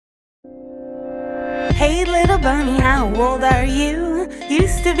Hey little bunny, how old are you?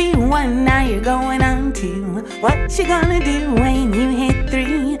 Used to be 1, now you're going on 2. What you gonna do when you hit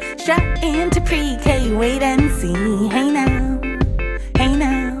 3? Straight into pre-K, wait and see. Hey now, hey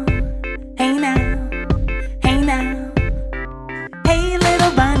now, hey now, hey now. Hey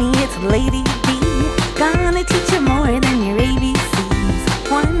little bunny, it's Lady B. Gonna teach you more than your ABCs.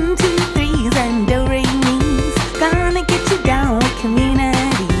 1, 2, 3s and do re mi's. Gonna get you down with community.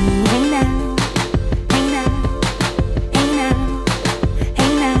 Hey now, hey now, hey now,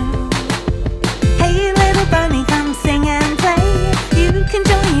 hey now. Hey little bunny, come sing and play. You can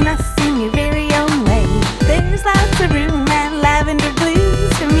join us in your very own way. There's lots of room at Lavender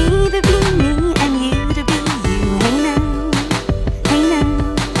Blues for me to be me and you to be you. Hey now, hey now,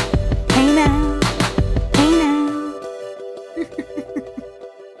 hey now, hey now.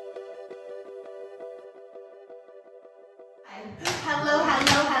 Hello,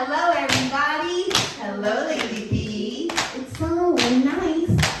 hello, hello, everybody. Hello, Lady B. It's so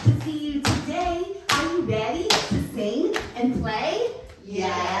nice to see you today. Are you ready to sing and play?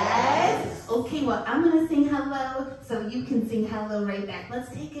 Yes. Okay, well, I'm going to sing hello so you can sing hello right back. Let's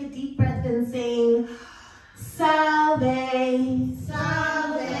take a deep breath and sing salve,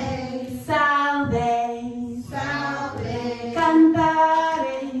 salve, salve, salve,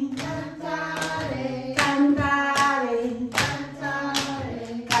 cantare, cantare, cantare, cantare,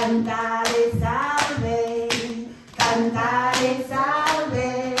 cantare salve, cantare salve,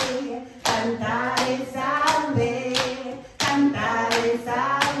 cantare salve, cantare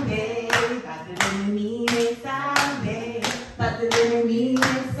salve, paternine salve, paternine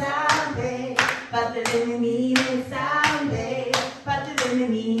salve, paternine salve,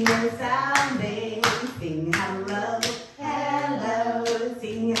 paternine salve. Sing hello, hello,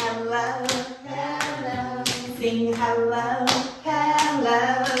 sing hello, hello, sing hello, hello,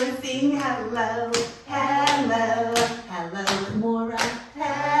 sing hello, hello, hello, Mora,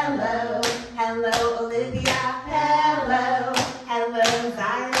 hello, hello, Olivia, hello, hello,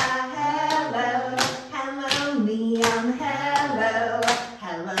 Zyra, hello, hello, Liam, hello,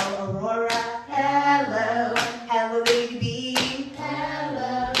 hello, Aurora, hello, hello, baby,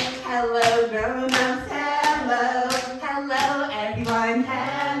 hello, hello, grown-ups, hello, hello, everyone,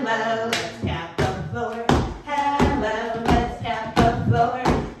 hello, let's tap the floor, hello, let's tap the floor,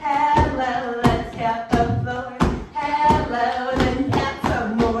 hello, let's tap the floor, hello, then tap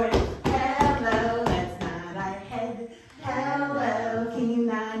some more, hello, let's nod our head, hello, can you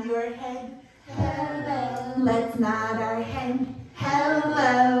nod your head, hello, let's nod our head,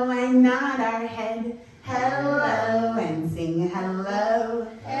 hello, and nod our head, hello, and sing hello,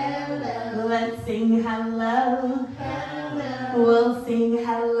 hello, let's sing hello, hello, we'll sing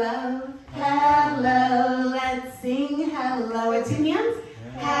hello, hello, let's sing hello, it's in hands,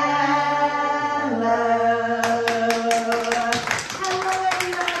 hello, hello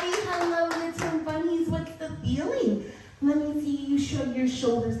everybody, hello little bunnies, what's the feeling? Let me see you shrug your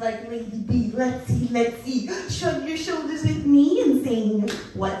shoulders like Lady B. Let's see. Shrug your shoulders with me and sing.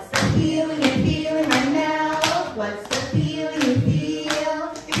 What's the feeling you're feeling right now? What's the feeling you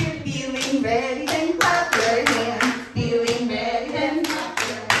feel? If you're feeling ready, then clap your hands. Feeling ready, then clap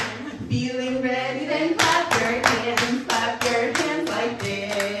your hands. Feeling ready, then clap your hands. Clap your hands like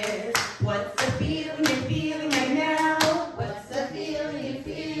this. What's the feeling you're feeling right now? What's the feeling you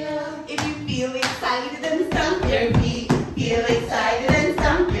feel? If you feel excited, then stomp your feet. Feel excited and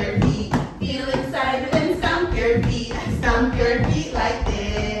stomp your feet. Feel excited and stomp your feet. Stomp your feet like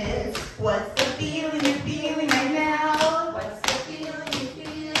this. What's the feeling you're feeling right now? What's the feeling you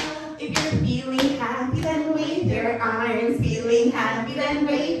feel? If you're feeling happy, then wave your arms. Feeling happy, then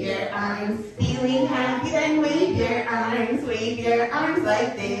wave your arms. Feeling happy, then wave your arms. Wave your arms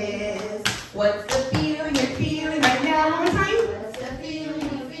like this. What's the feeling you're feeling right now? One more time. What's the feeling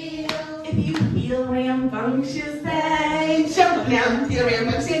you feel? If you feel rambunctious, then jump up now. Feel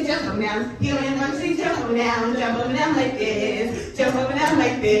rambunctious, jump up now. Feel rambunctious, jump up now. Jump up and down like this. Jump up and down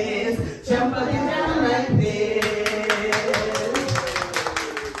like this. Jump up and down like this.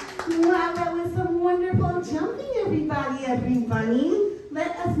 Wow, that was some wonderful jumping, everybody, everybody.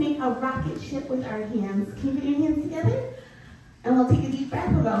 Let us make a rocket ship with our hands. Can you put your hands together? And we'll take a deep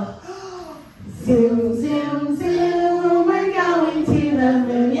breath. We'll go. Zoom, zoom, zoom, we're going to the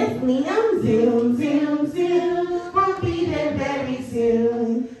moon. Yes, Liam. Zoom, zoom, zoom, we'll be there very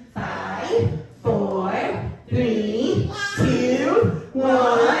soon. 5, 4, 3, 2,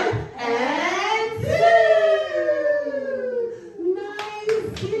 1, and zoom! Nice,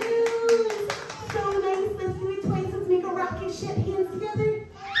 zoom! So nice. Let's do it twice. Let's make a rocket ship. Hands together.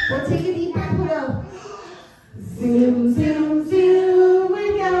 We'll take a deep breath. We'll go. Zoom, zoom, zoom,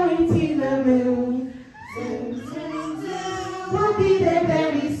 we're going to the moon.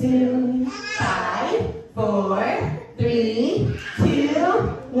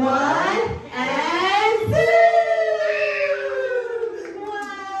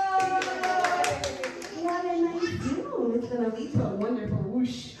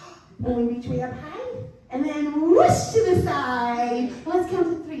 When we reach way up high, and then whoosh to the side. Let's count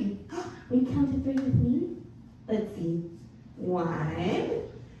to 3. Will you count to 3 with me? Let's see. 1,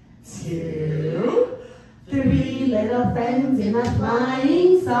 2, 3 little friends in a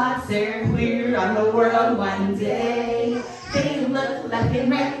flying saucer flew around the world one day. They looked left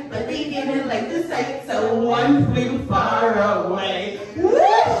and right, but they didn't like the sight, so one flew far away.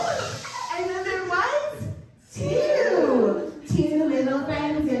 Whoosh! And then there was 2 little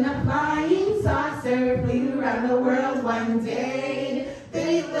friends in a flying saucer flew around the world one day.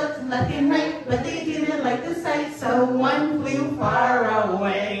 They looked left and right, but they didn't like the sight, so one flew far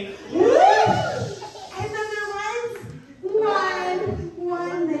away. Whoosh! And then there was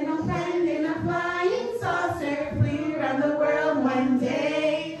one little friend in a flying saucer flew around the world one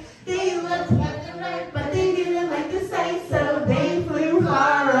day. They looked left and right, but they didn't like the sight, so they flew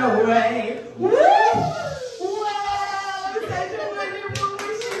far away. Whoosh! Wow! Such a wonderful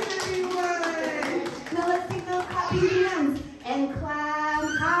wishes, everyone! Now let's take those happy hands and clap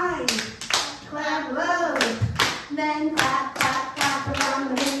high, clap low, then clap, clap, clap around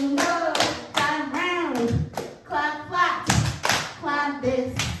the window, clap round, clap flat, clap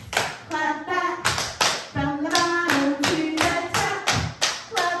this, clap that, from the bottom to the top,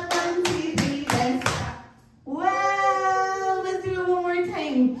 clap 1, 2, 3, then stop. Wow, let's do it one more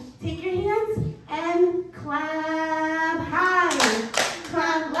time. Take your hands and clap high,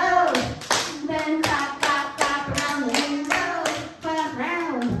 clap low, then clap, clap, clap around the window, clap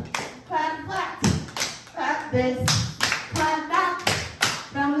round, clap flat, clap this, clap that,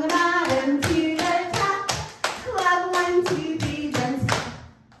 from the bottom to the top, clap 1, 2, 3, then stop.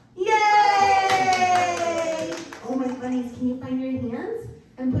 Yay! Oh my bunnies, can you find your hands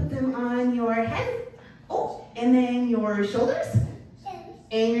and put them on your head? Oh, and then your shoulders,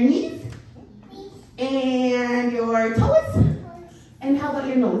 and your knees, and your toes. And how about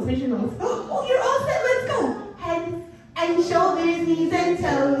your nose? Where's your nose? Oh, you're all set. Let's go. Head and shoulders, knees and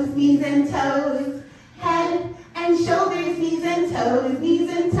toes, knees and toes. Head and shoulders, knees and toes, knees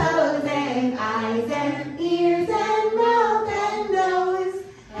and toes. And eyes and ears and mouth and nose.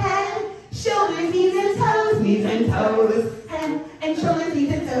 Head, shoulders, knees and toes, knees and toes. Head and shoulders,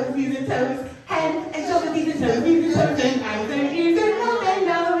 knees and toes, knees and toes. Head and shoulders, knees and toes, knees and toes. And eyes and ears and mouth and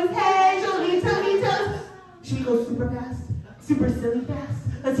nose. Head, shoulders, toes, knees, toes. Should we go super fast? Super silly fast.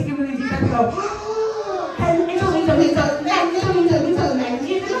 Let's take a really deep breath and go. Head and shoulders, toes, toes, and shoulders, toes, toes, and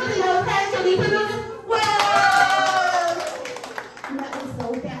ears and mouth and nose. Head, shoulders, toes, wow! That was so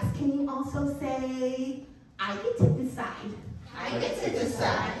fast. Can you also say, I get to decide. I get to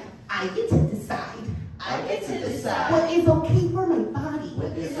decide. I get to decide. I get to decide. What is okay for my body?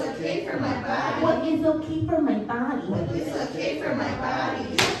 What is okay for my body? What is okay for my body? What is okay for my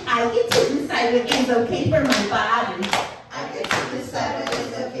body? I get to decide what is okay for my body. I get to decide what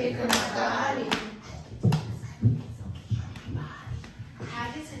is okay for my body. I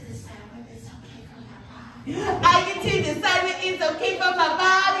get to decide what is okay for my body. I get to decide what is okay for my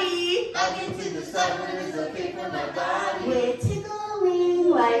body. I get to decide what is okay for my body. We're tickling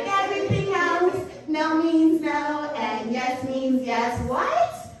like everything else. No means no, and yes means yes.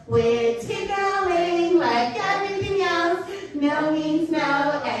 What? We're tickling like everything else. No means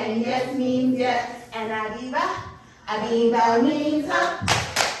no, and yes means yes. And Arriba means up.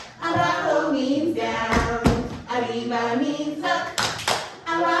 Abajo means down. Arriba means up.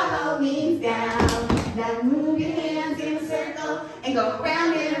 Abajo means down. Now move your hands in a circle and go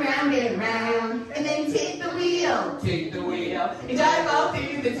round and round and round. And then take the wheel. Take the wheel. And drive all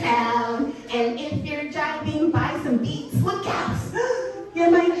through the town. And if you're driving by some beats, look out. You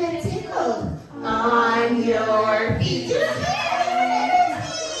might get tickled on your feet.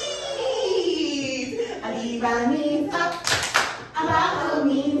 Arriba means up. Abajo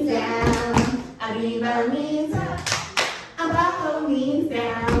means down. Arriba means up. Abajo means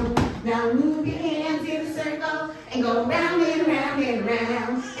down. Now move your hands in a circle and go round and round and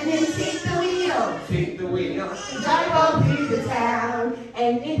round. And then take the wheel. Take the wheel. And drive all through the town.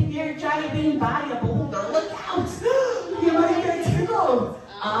 And if you're driving by a boulder, look out. You might get tickled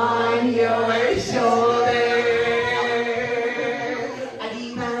on your shoulder.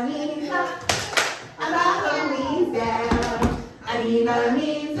 Arriba means up. Abajo means down. Arriba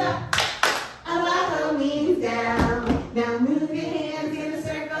means up. Abajo means down. Now move your hands in a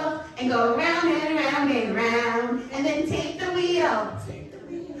circle and go round and round and round. And then take the wheel.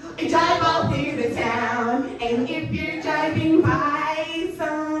 And drive all through the town. And if you're driving by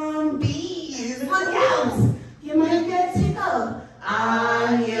some bees, look out. You might get tickled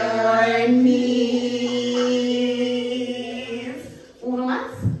on your knees. Uno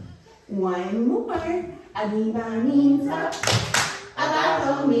más. One more. Arriba means up. Abajo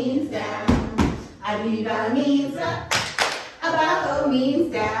bow means down. Arriba means up. A bow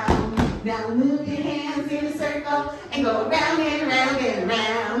means down. Now move your hands in a circle and go round and round and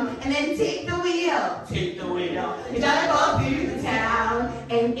round. And then take the wheel. Take the wheel. And drive all through the town.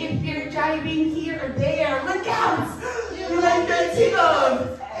 And if you're driving here or there, look out. You like the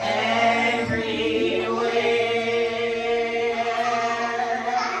tingles everywhere.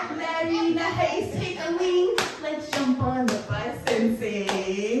 Very nice. Take a lean. Let's jump on the bus and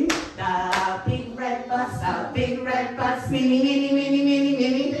sing. The big red bus, the big red bus, mini, mini, mini, mini,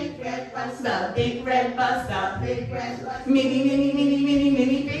 mini, big red bus, the big red bus, the big red bus, mini, mini, mini, mini,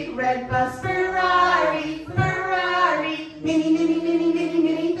 mini, big red bus, Ferrari, Ferrari, mini, mini, mini, mini,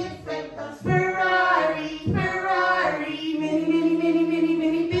 mini, big red bus, Ferrari, Ferrari, mini, mini, mini, mini,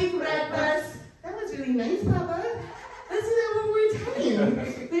 mini, big red bus. That was really nice, Papa. Let's do that one more time.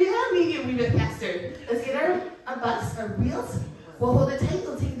 Maybe a wee bit faster. Let's get our bus, our wheels. We'll hold it tight.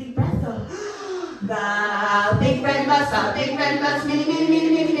 We'll take a deep breath. The big red bus, mini, mini, mini,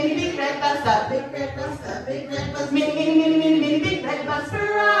 mini, mini, big red bus, the big red bus, the big red bus, mini, mini, mini, mini, mini, big red bus,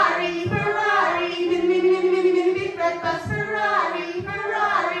 Ferrari, Ferrari, mini, mini, mini, mini, mini, big red bus, Ferrari,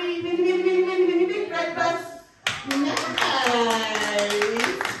 Ferrari, mini, mini, mini, mini, mini, big red bus. Nice.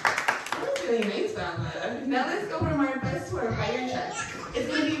 That was really nice, Mama. Now let's go from our bus to our fire truck. It's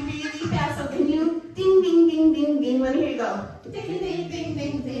going to be really fast, so can you ding, ding, ding, ding, ding. Let me hear you go. Ding, ding, ding,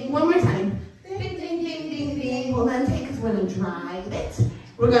 ding, ding. One more time. Ding, ding, ding, ding, ding. Hold on tight because we're going to drive it.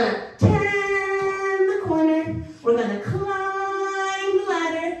 We're going to turn the corner. We're going to climb the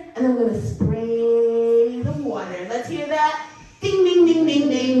ladder. And then we're going to spray the water. Let's hear that. Ding, ding, ding, ding,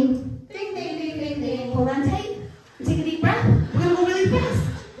 ding. Ding, ding, ding, ding, ding. Hold on tight. Take a deep breath. We're going to go really fast.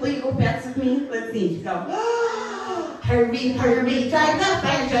 Will you go fast with me? Let's see. Go. Hurry, hurry, drive the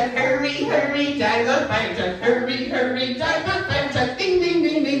fire truck. Hurry, hurry, drive the fire truck. Hurry, hurry, drive the fire truck. Ding, ding,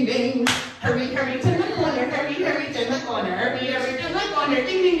 ding, ding, ding. Hurry, hurry, turn the corner. Hurry, hurry, turn the corner. Hurry, hurry, turn the corner.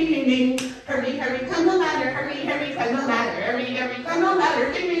 Ding, ding, ding, ding, ding. Hurry, hurry, climb the ladder. Hurry, hurry, climb the ladder. Hurry, hurry, climb the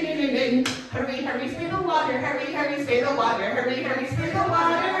ladder. Ding, ding, ding, ding, ding. Hurry, hurry, spray the water. Hurry, hurry, spray the water. Hurry, hurry, spray the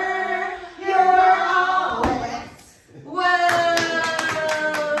water. You're all wet. Whoa,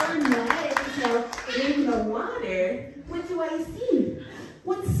 nice. Now, in the water, what do I see?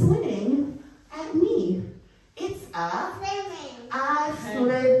 What's swimming at me? It's a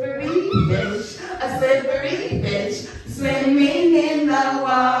slippery fish. A slippery fish swimming in the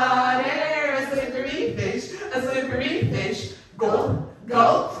water. A slippery fish. A slippery fish. Go,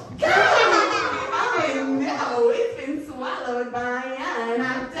 go, go! I know it's been swallowed by an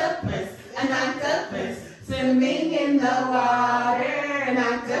octopus. An octopus swimming in the water. An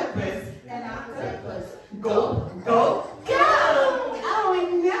octopus. An octopus. Go, go, go! Oh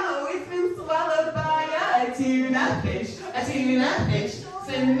no, it's been swallowed by a tuna fish. A tuna fish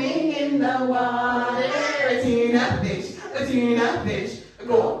swimming in the water. A tuna fish. A tuna fish.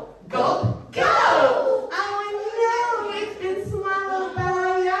 Go, go, go! Oh no, it's been swallowed by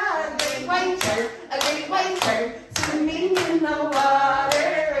a great white shark. A great white shark swimming in the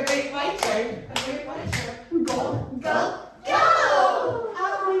water. A great white shark. A great white shark. Go, go, go!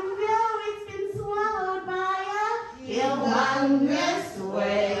 Humongous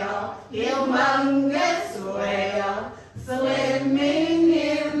whale, humongous whale, swimming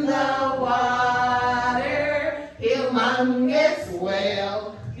in the water. Humongous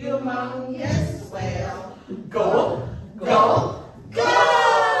whale, humongous whale. Go, go, go!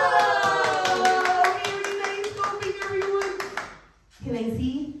 Very nice going, everyone. Can I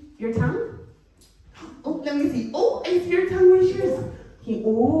see your tongue? Oh, let me see. Oh, I see your tongue. Where's yours? Okay.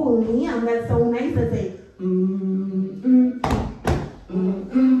 Oh, Liam, that's so nice. Let's say,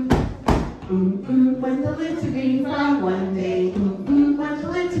 When the little green frog one day, when the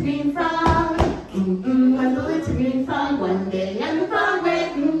little green frog, when the little green frog one day, and the frog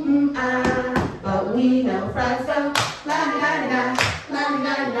went, but we know frogs go, la-di-da-di-da,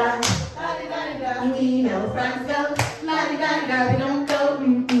 la-di-da-di-da, la-di-da-di-da. We know frogs go, la-di-da-di-da, they don't go,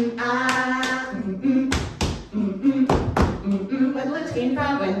 when the little green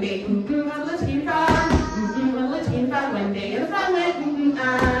frog one day, when the little green frog, when the little green frog one day, and the frog went,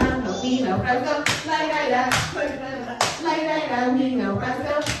 but we know frogs go, la-di-da-di-da, la-di-da-di-da, we know frogs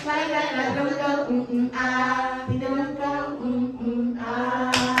go, la-di-da-di-da, don't go, they don't go,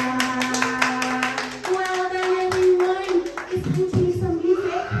 Well then everyone, it's time to do some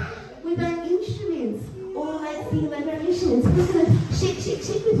music with our instruments. Oh, let's see, like our instruments. Who's gonna shake, shake,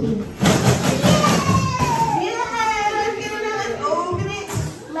 shake with me?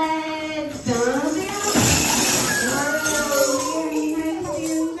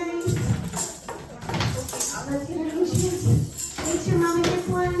 Let's get our instruments. Make sure Mama gets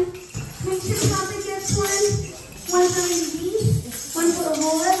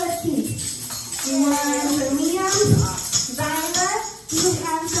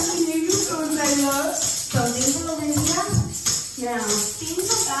have something near you, Shorty, I love. Something for Olivia. Now, think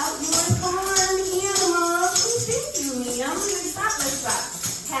about your farm animals. Sing to me. I'm going to stop. Let's stop.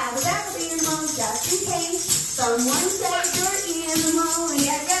 Have a back of your mom just in case someone says your animal.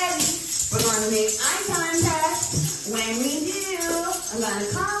 Get ready. We're going to make eye contact. When we do, I'm going to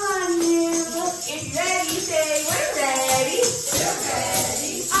call on you. If you're ready, say, we're ready. We're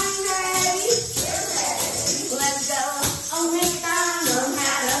ready. I'm ready. We're ready. Let's go. Oh, MacDonald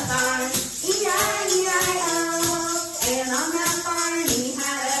had a farm. E-I-E-I-O. And on that farm he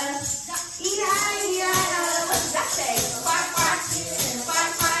had a E-I-E-I-O. What's that say? Bark, bark.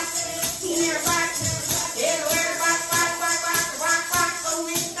 Bark, bark. Here, bark. Everywhere, bark, bark, bark, bark, bark, bark. Oh,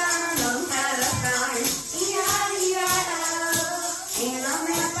 MacDonald had a farm. E-I-E-I-O. And on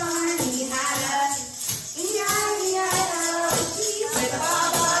that farm he had a E-I-E-I-O. With a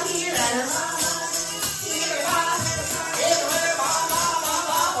ball here and a ball here, a ball. Everywhere, ball, ball, ball,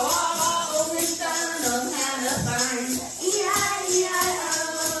 ball, ball, ball. Oh, MacDonald had a farm. E-I-E-I-O.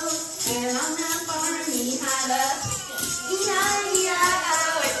 And on that farm he had a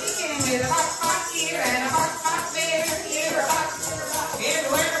E-I-E-I-O. It's chicken with a bark, bark here and a bark, bark there. Here, a bark.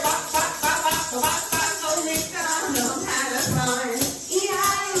 Everywhere, bark, bark, bark, bark, bark, bark. Oh, MacDonald had a farm.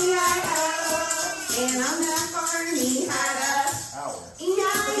 E-I-E-I-O. And on that farm he had a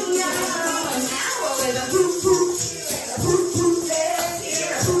E-I-E-I-O. An owl with a poop, poop. A poop, poop there.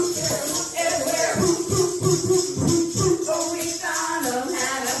 Here, a poop. Everywhere, poop, poop, poop, poop, poop, poop. Oh, MacDonald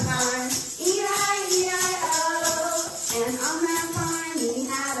had a farm. E-I-E-I-O. And on that farm he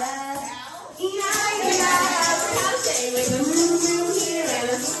had a E-I-E-I-O. How say with a moo, moo here and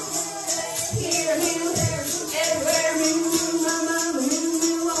a here, moo there. Everywhere, moo, moo, mama, moo,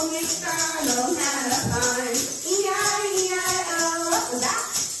 moo. Oh, MacDonald had a farm. E-I-E-I-O. What was that?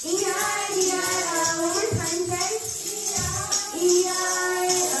 E-I-E-I-O. One more time, say.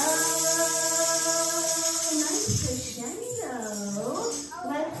 E-I-O. Nice crescendo.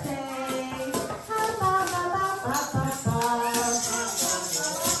 Let's say, ha, ba, ba, ba, ba, ba, ba.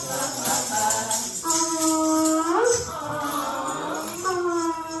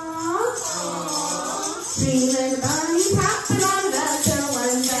 Three little bunnies hopping on the till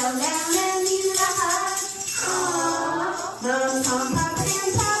one fell down and needed a hug. Mom, Pop, Pop,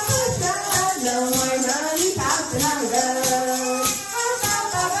 and Papa said, no more bunnies hopping on the road.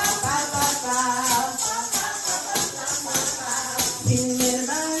 Two little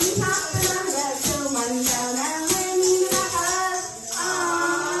bunnies hopping on the till one fell down and needed a hug.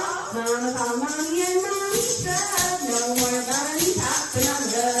 Mama called Mommy and Mommy said, no more bunnies hopping on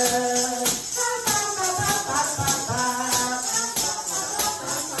the road.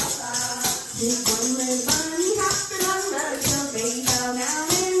 This one little bunny hopping on the till they fell down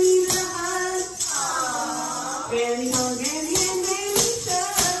and needed a hug. Granny told Granny and Granny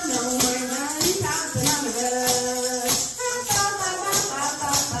said, no more bunnies hopping on the road.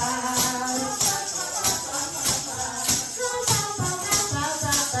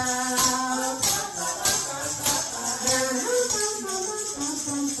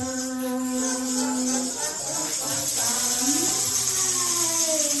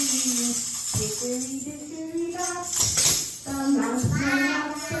 Hickory dickory dock, the mouse went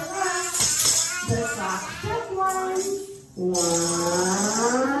up the rock. The clock struck one.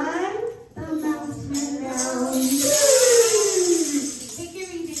 The mouse went down.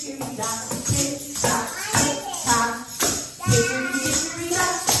 Hickory dickory dock, tick tock, tick tock. Hickory dickory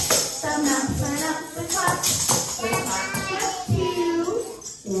dock, the mouse went up the clock. The clock struck two.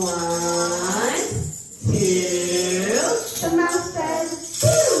 1, 2. The mouse said,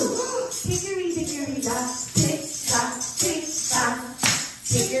 "Two." Hickory dickory dock, tick tock, tick tock.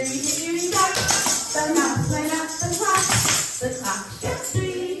 Hickory dickory dock, the mouse went up the clock. The clock struck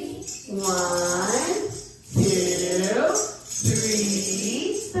 3. 1, 2, 3.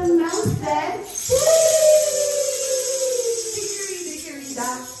 The mouse said, "Whee!" Hickory dickory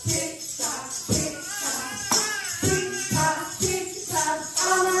dock, tick tock, tick tock. Tick tock, tick tock.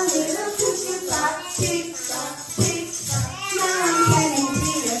 On a little cuckoo clock, tick tock, tick tock. Now I'm heading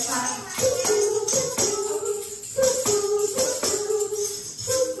 3 o'clock.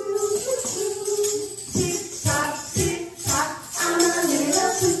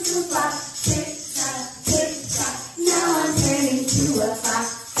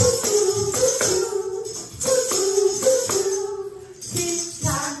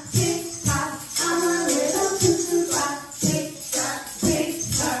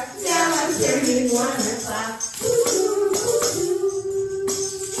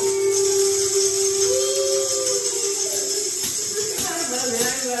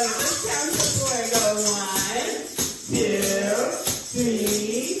 Let's count to 4. Go 1, 2, 3.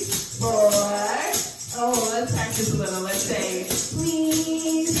 3, 4. Oh, let's practice a little. Let's say,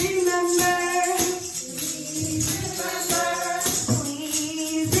 please remember. Please remember.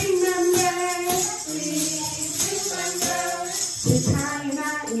 Please remember. Please remember. To tie a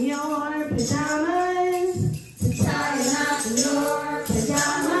knot in your pajamas. To tie a knot in your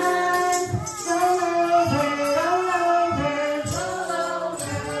pajamas. Roll over, roll over, roll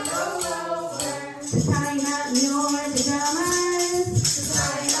over, roll over. To tie a knot in your pajamas. To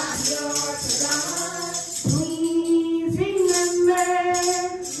tie a knot in your pajamas. Please remember.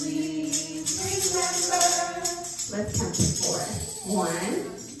 Please remember. Let's count to 4. 1,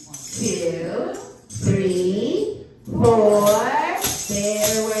 2, 3, 4.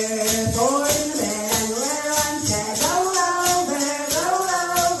 There were 4 in the bed, and the little one said, roll over, roll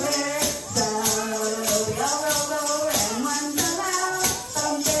over. So they all rolled over, and one fell out,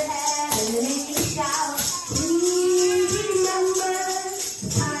 bumped their head, and they made a shout. Please remember to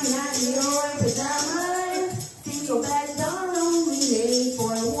tie a knot in your pajamas. Single beds are only made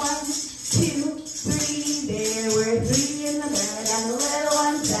for 1, 2, 3. There were 3 in the bed, and the little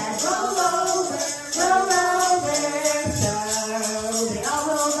one said, roll over, roll over. So they all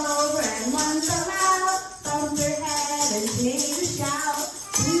rolled over, and one fell out, bumped her head, and she made a shout.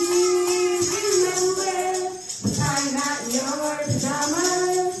 Please remember to tie a knot in your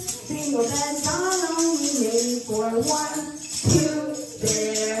pajamas. Single beds are only made for 1, 2.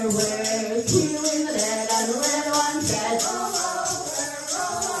 There were 2 in the bed, and the little one said, roll over,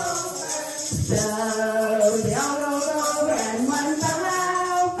 roll over. So they all rolled over, and one fell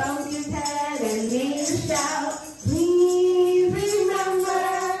out, bumped his head, and made a shout. Please remember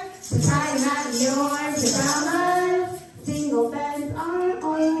to tie a knot in your pajamas. Single beds are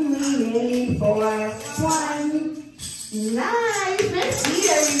only made for 1. Nice! Merci,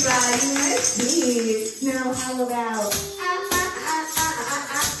 everybody. Merci. Now, how about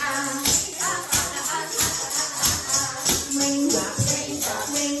raindrop, raindrop,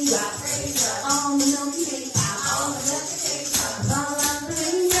 raindrop, raindrop on the milky cake top, on the milky cake top. All of the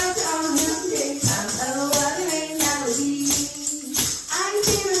raindrops on the milky cake top. Oh, what a rain that would be. I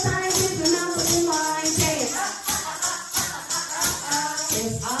see the scientists and I'm putting wine saying,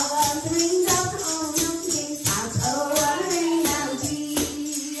 if all of the raindrops on the milky cake top. Oh, what a rain that would be.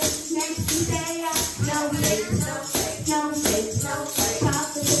 Next we say, no fake, no fake, no fake, no fake.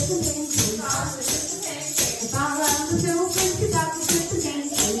 Chocolate chips and pancakes, chocolate chips and pancakes. If all of the snowflakes could chocolate chips and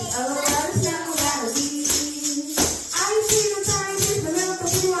pancakes. Oh, what a smell that would be. I see the scientists and I'm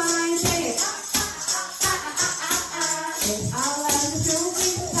putting wine saying, if all of the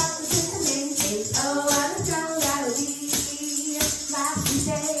snowflakes could chocolate chips and pancakes. Oh, what a smell that would be. Last we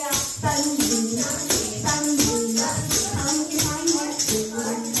say, sunbeam, sunbeam, pumpkin pie next to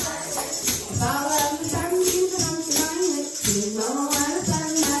one. If all of the sunbeams and pumpkin pie next to one, oh, what a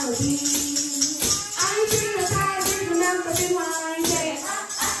fun that would be. I see the tigers and I'm putting wine saying,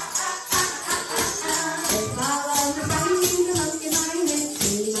 if all of the sunbeams and pumpkin pie next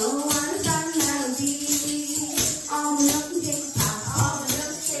to one, oh, what a fun that would be. All the milky cake top, all the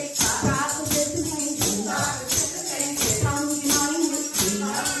milky cake top, chocolate chips and pancakes, chocolate chips and pancakes, pumpkin pie next to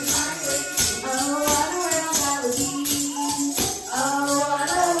one. Oh, what a world that would be. Oh,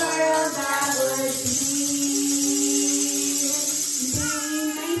 what a world that would be.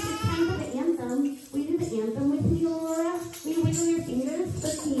 Nice, it's time for the anthem. We do the anthem with me, Laura. We wiggle your fingers.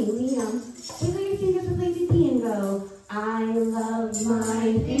 Let's see, Liam. Wiggle your fingers with Lady P and go. I love my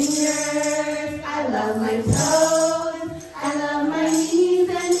fingers. I love my toes. I love my knees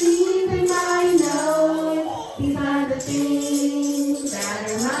and even my nose. These are the things that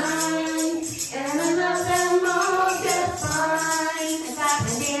are mine, and I love them all just fine. I got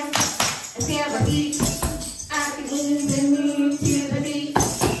my hands, I stand my feet, I can even move to the beat.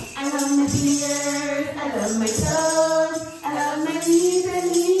 I love my fingers, I love my toes, I love my knees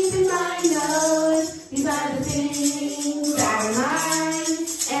and even my nose. These are the things that are mine,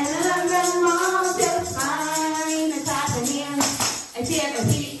 and I love them all just fine. I clap my hands, I stand my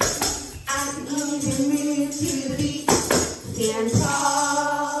feet, I can even move to the beat. Stand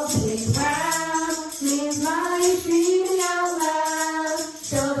tall, big proud, live life screaming out loud.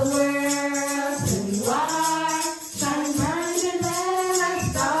 Show the world who you are, shine brighter than a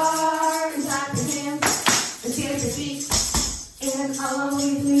star. And clap your hands, and stand your feet, and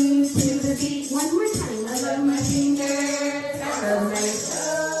always move to the beat. One more time. I love my fingers, I love my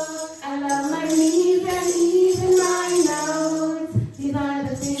toes, I love my knees and even my nose. These are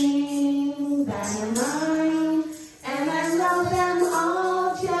the things that are mine, and I love them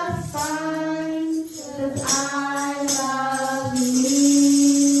all just fine, 'cause I love me.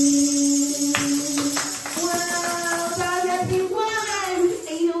 Well done, everyone.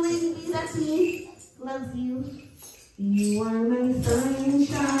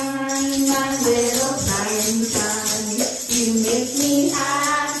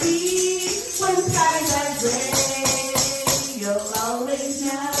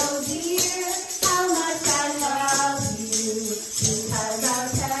 know, dear, how much I love you, because I'll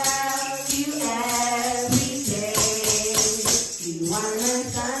tell you every day. You are my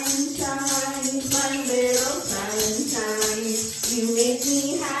sunshine, my little sunshine. You make me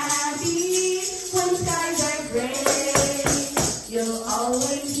happy when skies are gray. You'll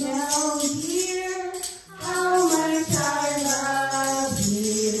always know, dear, how much I love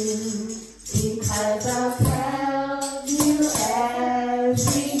you, because I'll tell you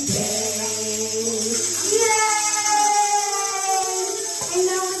every day. Yay! And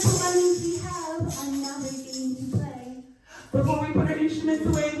now with the bunnies we have another game to play. Before we put our instruments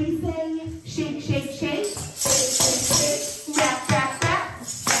away, we say, shake, shake, shake, shake, shake, shake, rap, rap, rap,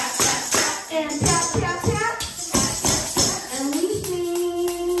 rap, rap, rap, and tap, tap, tap, and we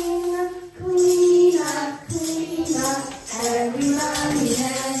sing, clean up, everybody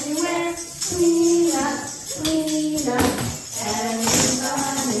everywhere, clean up,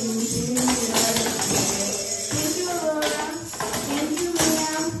 everybody do Thank you, Aurora. Thank you,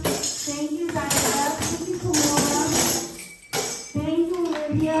 Liam. Thank you, Zyla. Thank you, Kamora. Thank you,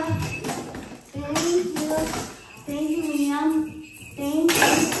 Olivia. Thank you. Thank you, Liam. Thank you.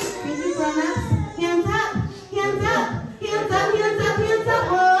 Thank you, grown-ups. Hands up. Hands up. Hands up. Hands up. Hands up.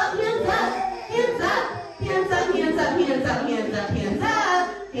 Whoa. Hands up. Hands up. Hands up. Hands up. Hands up. Hands up. Hands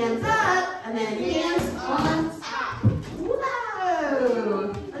up. Hands up. And then hands on top.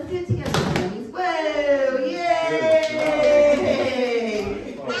 Whoa. Let's do it together, bunnies. Whoa. Yay.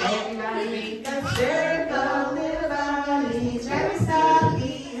 Everybody make a circle, little bunnies, very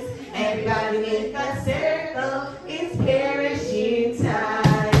stoppies. Everybody make a circle, it's parachute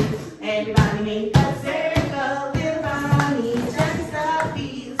time. Everybody make a circle, little bunnies, very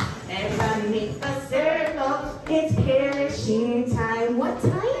stoppies. Everybody make a circle, it's parachute time. What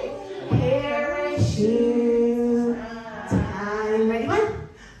time? Parachute time. Ready one?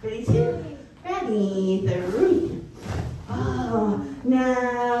 Ready two? Ready three. Oh,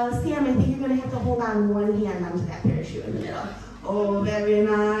 now, Sam, I think you're going to have to hold on one hand onto that parachute in the middle. Oh, very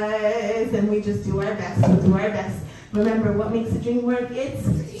nice. And we just do our best. We'll do our best. Remember, what makes the dream work? It's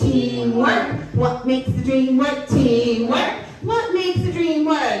teamwork. What makes the dream work? Teamwork. What makes the dream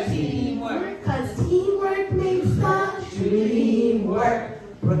work? Teamwork. Because teamwork makes the dream work.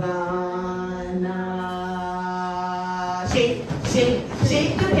 We're gonna shake, shake,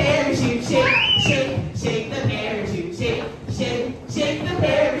 shake the parachute. Shake, shake, shake the parachute. Shake, shake, shake the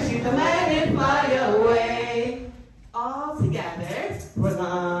parachute. And let it fly away. All together, we're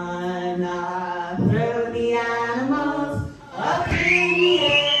gonna throw the animals up in the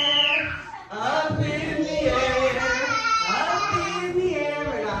air, up in the air, up in the air.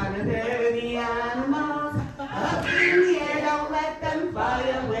 We're gonna throw the animals up in the air. Don't let them fly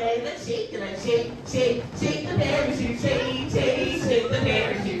away. Let's shake, let's shake, shake, shake the parachute. Shake, shake, shake the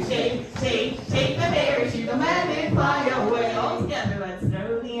parachute. Shake, shake, shake the parachute. Don't let it fly away. All together, let's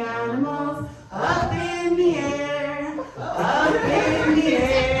throw the animals up in the air, up in the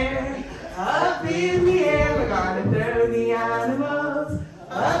air, up in the air. We're gonna throw the animals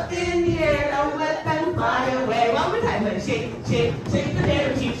up in the air. Don't let them fly away. One more time. Let's shake, shake, shake the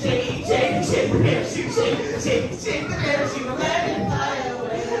parachute. Shake, shake, shake the parachute. Shake, shake, shake the parachute. Don't let it fly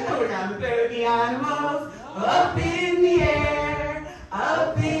away. We're gonna throw the animals up in the air,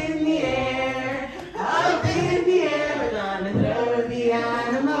 up in the air, up in the air. We're gonna throw the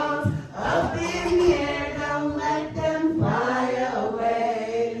animals up in the air. Don't let them fly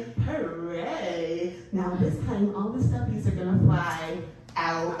away. Hooray! Now this time all the stuffies are gonna fly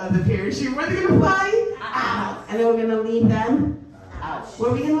out of the parachute. Where are they gonna fly? Out. And then we're gonna leave them out. Where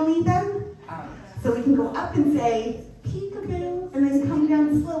are we gonna leave them? Out. So we can go up and say peekaboo and then come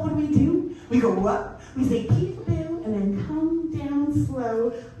down slow. What do? We go up, we say peekaboo and then come down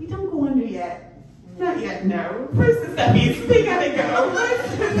slow. We don't go under yet. Not yet, no. First the stuffies, they gotta go.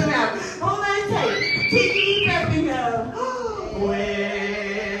 Let's put them out. Hold on tight. Take a deep breath and go.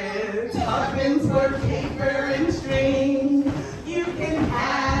 With tuppence for paper and string, you can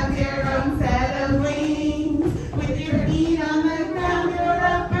have your own set of wings. With your feet on the ground, you're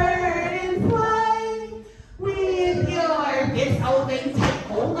a bird and fly. With your fists holding tight,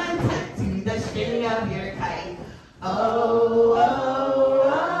 hold on tight to the string of your kite. Oh, oh, oh.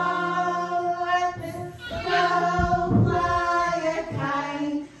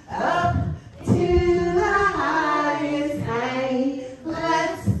 Up to the highest height.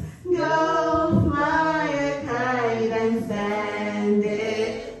 Let's go fly a kite and send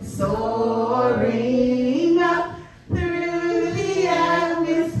it soaring up through the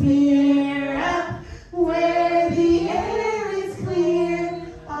atmosphere, up where the air is clear.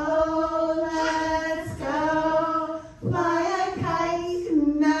 Oh, let's go fly a kite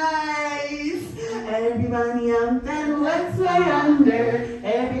Everybody up and let's lay under.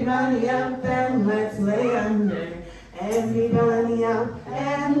 Everybody up and let's lay under. Everybody up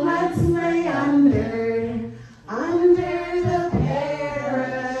and let's lay under. Under the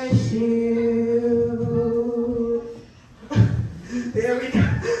parachute. There we go.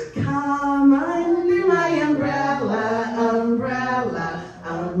 Come under my umbrella, umbrella,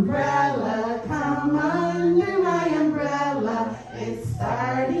 umbrella. Come under my umbrella. It's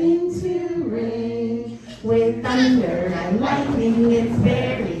starting to rain. With thunder and lightning, it's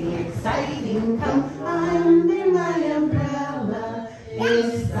very exciting. Come under my umbrella.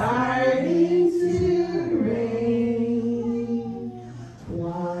 It's starting to rain.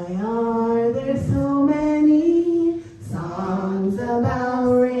 Why are there so many songs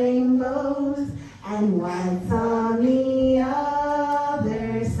about rainbows and what's on the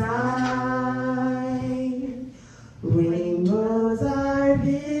other side? Rainbows are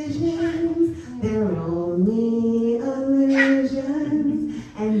visions, they're only illusions,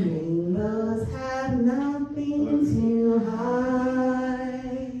 and rainbows have nothing to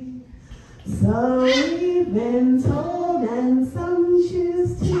hide. So we've been told, and some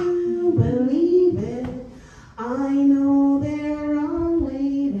choose to believe it. I know they're wrong,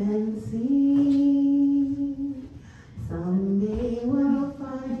 wait and see. Someday we'll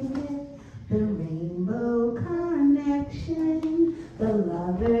find it, the rainbow connection, the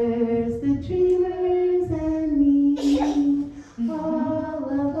lovers, the dreamers, and me. All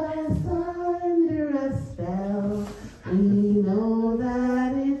of us under a spell, we know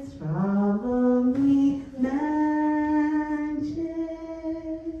that it's probably magic.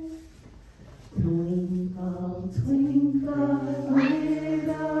 Twinkle, twinkle,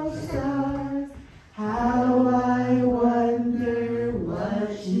 little stars, how I wonder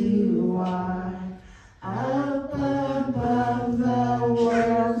what you are. Up above the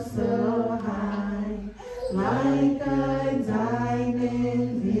world so high, like a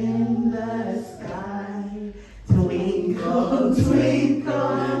diamond in the sky. Twinkle,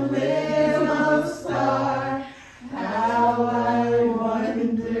 twinkle, little star, how I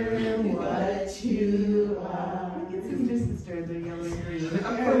wonder what you are. Look at sister, sister, the yellow and green.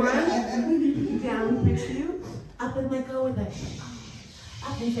 Up the one, down for two. Up and let go with a shh.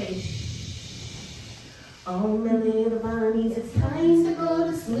 Up and say shh. Oh, my little bunnies, it's time to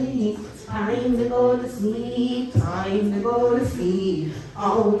go to sleep. Time to go to sleep. Time to go to sleep.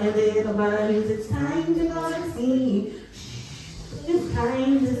 Oh, my little bunnies, it's time to go to sleep. It's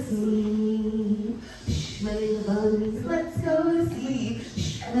time to sleep. My little bunnies, let's go to sleep.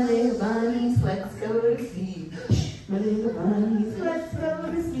 My little bunnies, let's go to sleep. My little bunnies, let's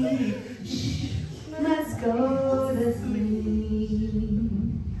go to sleep. Let's go to sleep.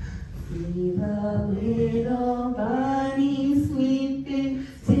 See the little bunny sleeping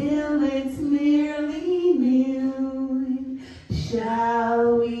till it's nearly noon. Shall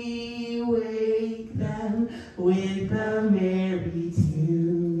we wake them with a merry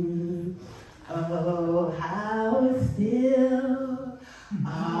tune? Oh, how still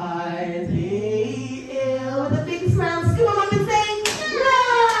are they ill? With a big smile, scoop them up and say, no!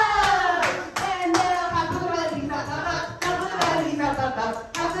 And they'll have the bunnies up, have the bunnies up,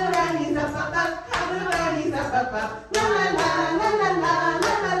 have the bunnies up, have the bunnies up, la la la la la la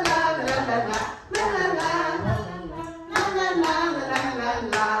la la la la la la la la la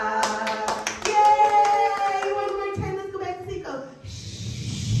la. Yay! One more time, let's go back to Seco.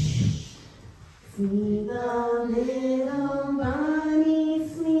 See the little bunny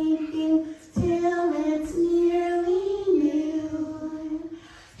sleeping till it's nearly noon.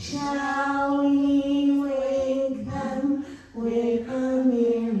 Shall we wake them with a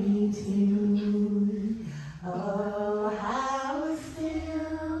merry tune? Oh, how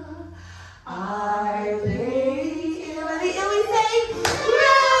still are they ill? Are they ill? We say,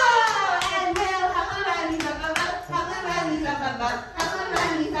 no! And they'll have the bunnies up, have the bunnies up, have the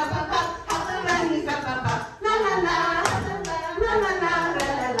bunnies up, have the bunnies up, la la la, la la la, la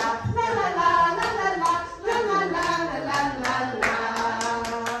la la, la la la, la la la, la la la, la la.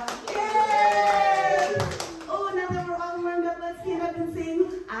 Yay! Oh, now that we're all warmed up, let's stand up and sing.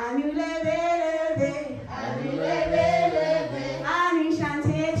 Anu leve leve, anu leve leve, anu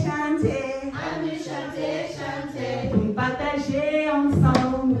chante chante, anu chante chante. Pour partager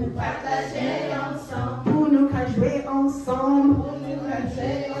ensemble, pour nous jouer ensemble, pour nous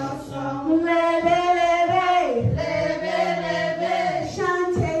jouer ensemble. Leve leve, leve leve,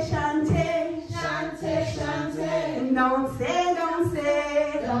 chante chante, chante chante. Danser danser,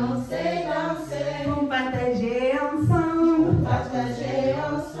 danser danser, pour partager ensemble, pour partager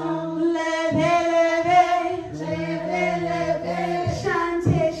ensemble. Leve leve, leve leve,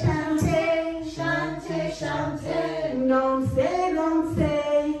 chante chante, chante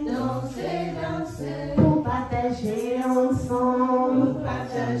jail song.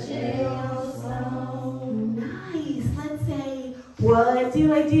 Jail song. Nice. Let's say, what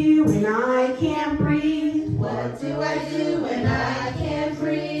do I do when I can't breathe? What do I do when I can't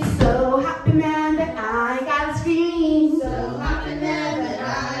breathe? So happy man that I gotta scream. So happy man that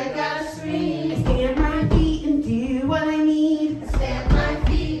I gotta scream. I stand my feet and do what I need. I stand my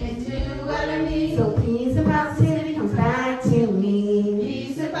feet and do what I need. So peace and positivity comes back to me.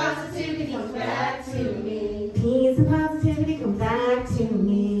 Peace and positivity comes back to me. Peace and positivity comes back to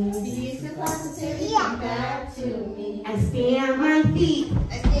me. Peace and positivity comes back to me. I stand my feet.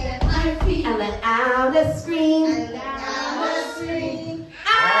 I stand my feet. I let out a scream. I let out a scream.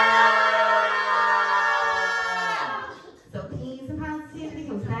 Ah! So peace and positivity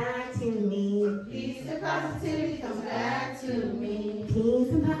comes back to me. Peace and positivity comes back to me. Peace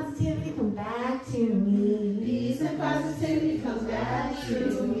and positivity comes back to me. Peace and positivity comes back to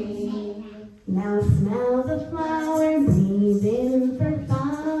me. Now smell the flower, breathe in for 5.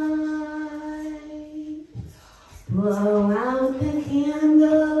 Blow out the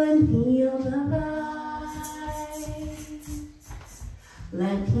candle and feel the vibe.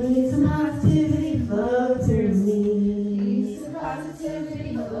 Let peace and positivity flow through me. Peace and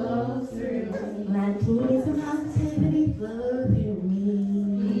positivity flow through me. Let peace and positivity flow through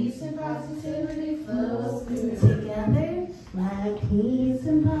me. Peace and positivity flow through me. Together, let peace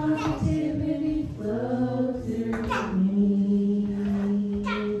and positivity flow through me.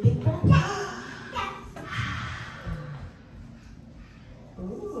 Big breath.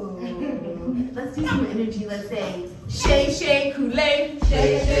 Let's do some energy. Let's say, Shay Shay Kool-Aid,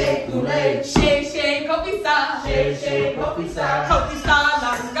 Shay Shay Kool-Aid, Shay Shay Kopisa, Shay Shay Kopisa, Kopisa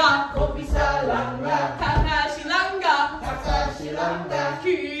Langa, Kopisa Langa, Takashi Langa, Takashi Langa,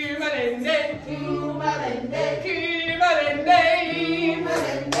 Kumarende, Kumarende, Kumarende,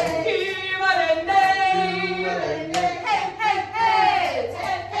 Kumarende, Kumarende, Kumarende. Hey, hey, hey,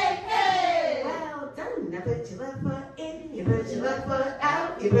 hey, hey, hey. Well done. Now put your left foot in, you put your left foot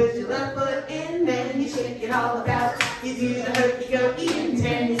out, you put your left foot in, then you shake it all about. You do the hokey-cokey and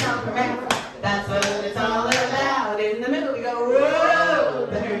turn yourself around. That's what it's all about. In the middle we go, whoa,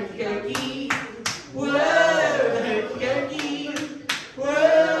 the hokey-cokey. Whoa, the hokey-cokey.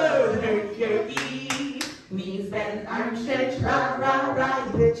 Whoa, the hokey-cokey. Knees bend, arms stretch, rah, rah, rah.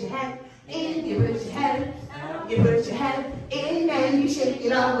 You put your head in, you put your head out. You put your head in and you shake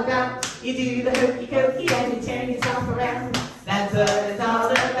it all about. You do the hokey-cokey and you turn yourself around. That's what it's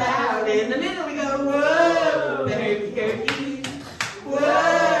all about. In the middle we go, whoa, the hokey-cokey. Whoa,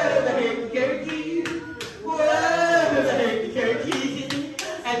 the hokey-cokey. Whoa, the hokey-cokey.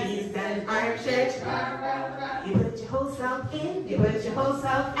 And knees bend, arms stretch, rah, rah, rah. You put your whole self in, you put your whole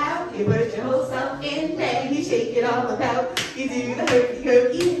self out. You put your whole self in and you shake it all about. You do the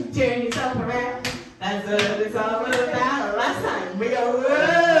hokey-cokey and turn yourself around. That's what it's all about. Last time we go,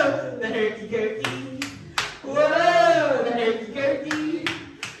 whoa, the hokey-cokey. Whoa, the hokey-cokey.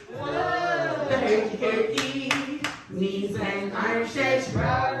 Whoa, the hokey-cokey. Knees bend, arms stretch,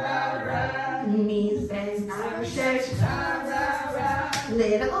 rah, rah, rah. Knees bend, arms stretch, rah, rah, rah.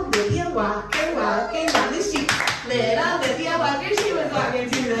 Little Olivia Walker walking down the street. Little Olivia Walker, she was walking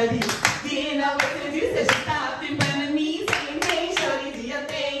to the beat. Didn't know what to do, so she stopped in front of me, saying, hey, Shorty, do your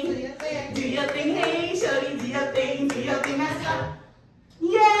thing. Do your thing. Do your thing, hey, Shorty, do your thing. Do your thing, I stop.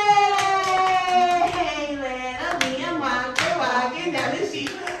 Yay! Little Liam Walker walking down the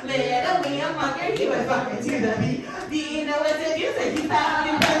street. Little Liam Walker, he was walking to the beat. Didn't know what to do, so he stopped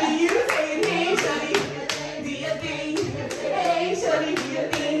in front of you, saying, hey, Shorty, do your thing. Hey, Shorty, do your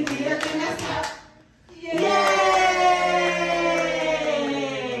thing. Do your thing, I stop. Yay!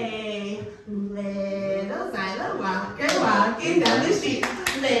 Little Zyla Walker walking down the street.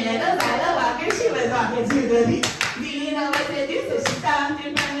 Little Zyla Walker, she was walking to the beat. Didn't know what to do, so she stopped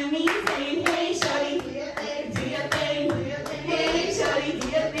in front of me, saying, hey, Shorty, do your thing. Do your thing. Hey, Shorty, do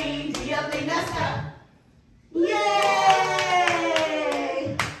your thing. Do your thing, now stop. Yay!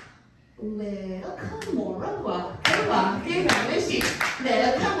 Little Kamora Walker walking down the street.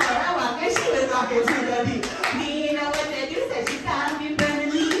 Little Kamora Walker, she was walking to the beat. Didn't know what to do, so she stopped in front of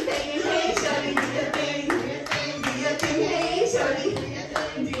me, saying, hey, Shorty, do your thing. Do your thing. Do your thing. Hey, Shorty, do your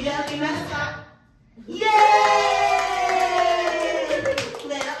thing. Do your thing, now stop. Yay!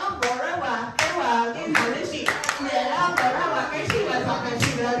 Little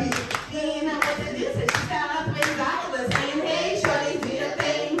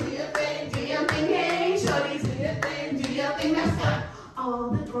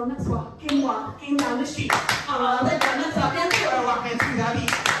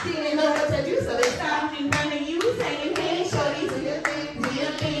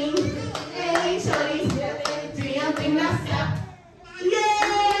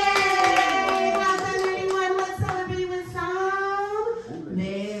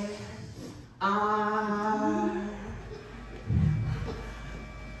Bubbles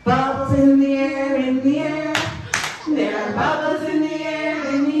in the air, in the air. There are bubbles in the air,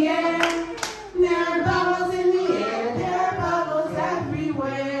 in the air. There are bubbles in the air, there are bubbles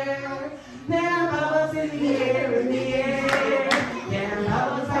everywhere. There are bubbles in the air, in the air. There are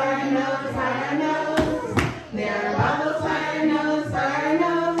bubbles fire nose, fire nose. There are bubbles fire nose, fire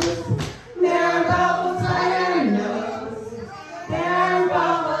nose. There are bubbles fire nose. There are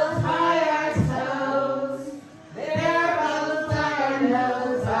bubbles fire toes. There are bubbles fire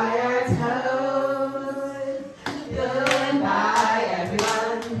nose, fire toes. Goodbye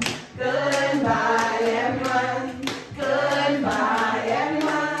everyone. Goodbye everyone. Goodbye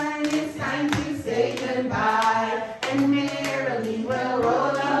everyone. It's time to say goodbye. And merrily we'll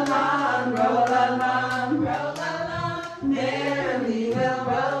roll along, roll along, roll along. Merrily we'll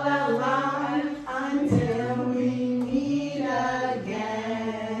roll along until we meet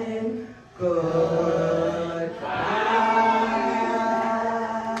again. Goodbye.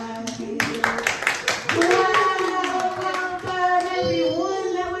 Wow, well done everyone.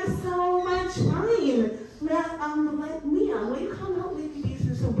 That was so much fun. Let Leon, will you come help me these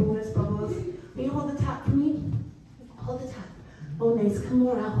are some bonus bubbles? Will you hold the top for me? Hold the top. Oh, nice. Come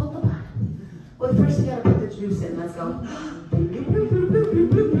on out. Hold the bottom. Well, first you gotta put the juice in. Let's go.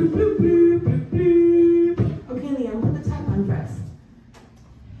 Okay, Leon, put the top on first.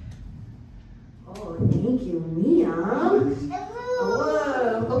 Oh, thank you, Leon.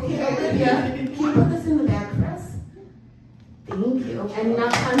 Whoa. Okay, Olivia, can you put this in the bag for us? Thank you. And now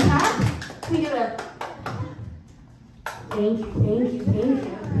on top, can we get a... Thank you, thank you, thank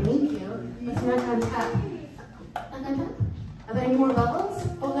you, thank you. Let's knock on top. Knock on top. Are there any more bubbles?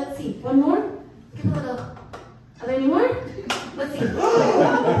 Oh, let's see. One more? Give a little. Are there any more? Let's see.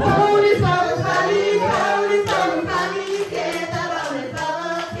 Bonus bubbles, bunnies, bonus bubbles, bunnies. Get the bonus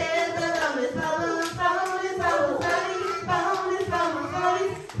bubbles, get the bonus bubbles, bonus bubbles, bunnies, bonus bubbles,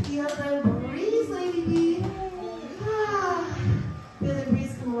 bunnies. Feel the breeze, lady bee. Feel the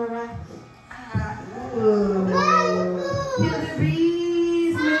breeze come over. Feel the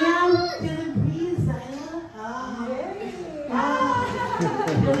breeze, meow. Feel the breeze, Zyla.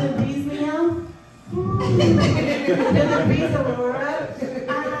 Feel the breeze, meow. Feel the breeze, Aurora.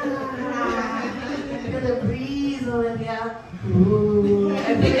 Feel the breeze, Olivia.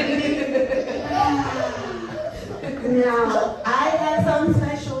 Now, I have some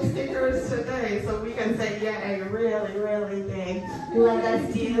special stickers today, so we can say, yeah, really, really big. Let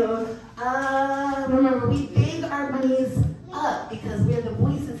us do. Remember, we big our bunnies up because we're the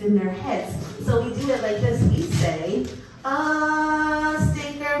voices in their heads. So we do it like this. We say, a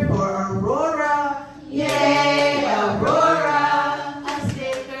sticker for Aurora. Yay, Aurora. A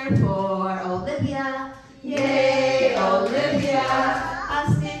sticker for Olivia. Yay, Olivia. A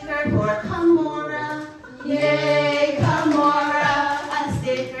sticker for Kamora. Yay, Kamora. A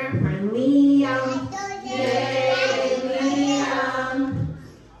sticker for Liam. Yay, Liam.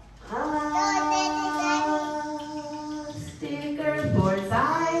 Sticker for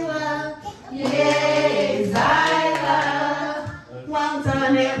Zyla. Yay, Zyla. Well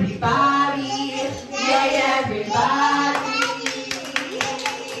done, everybody. Yay, everybody.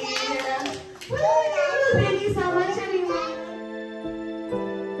 Woo! Thank you so much, everyone.